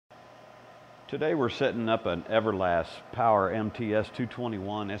Today we're setting up an Everlast PowerMTS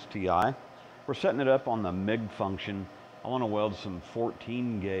 221 STI. We're setting it up on the MIG function. I want to weld some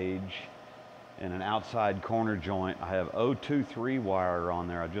 14 gauge in an outside corner joint. I have 023 wire on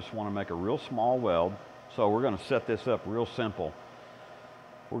there. I just want to make a real small weld. So we're going to set this up real simple.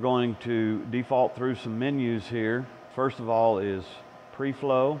 We're going to default through some menus here. First of all is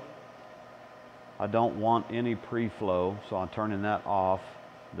pre-flow. I don't want any pre-flow, so I'm turning that off.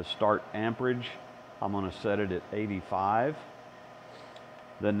 The start amperage, I'm going to set it at 85.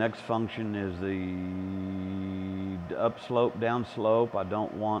 The next function is the upslope, downslope. I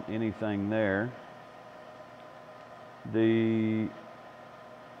don't want anything there. The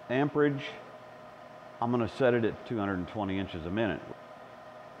amperage, I'm going to set it at 220 inches a minute.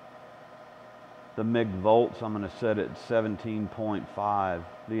 The MIG volts, I'm going to set it at 17.5.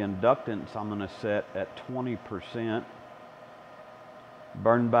 The inductance, I'm going to set at 20%.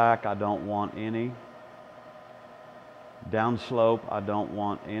 Burn back, I don't want any. Downslope, I don't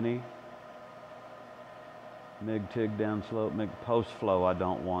want any. MIG TIG downslope, MIG post flow, I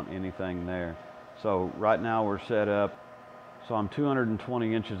don't want anything there. So right now we're set up. So I'm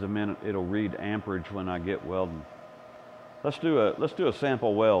 220 inches a minute. It'll read amperage when I get welding. Let's do a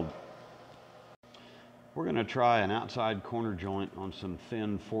sample weld. We're going to try an outside corner joint on some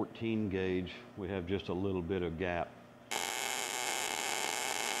thin 14 gauge. We have just a little bit of gap.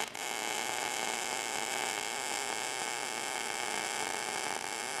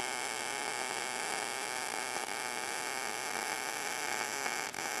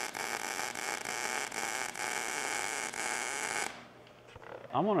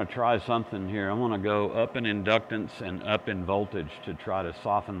 I want to try something here. I want to go up in inductance and up in voltage to try to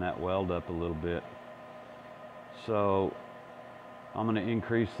soften that weld up a little bit. So I'm going to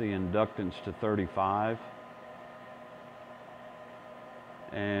increase the inductance to 35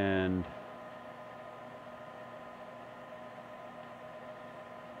 and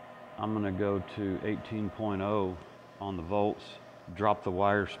I'm going to go to 18.0 on the volts, drop the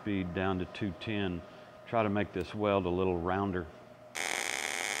wire speed down to 210, try to make this weld a little rounder.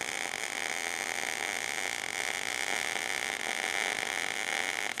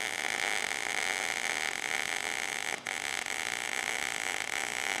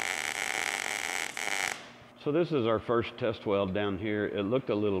 So this is our first test weld down here. It looked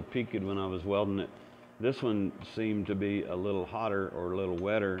a little peaked when I was welding it. This one seemed to be a little hotter or a little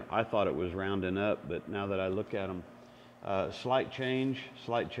wetter. I thought it was rounding up, but now that I look at them, slight change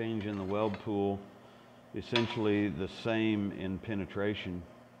in the weld pool, essentially the same in penetration.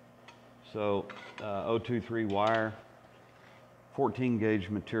 So 023 wire, 14 gauge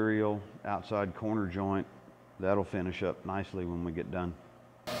material, outside corner joint. That'll finish up nicely when we get done.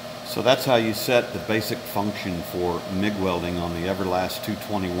 So that's how you set the basic function for MIG welding on the Everlast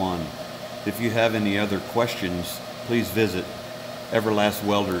 221. If you have any other questions, please visit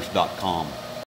everlastwelders.com.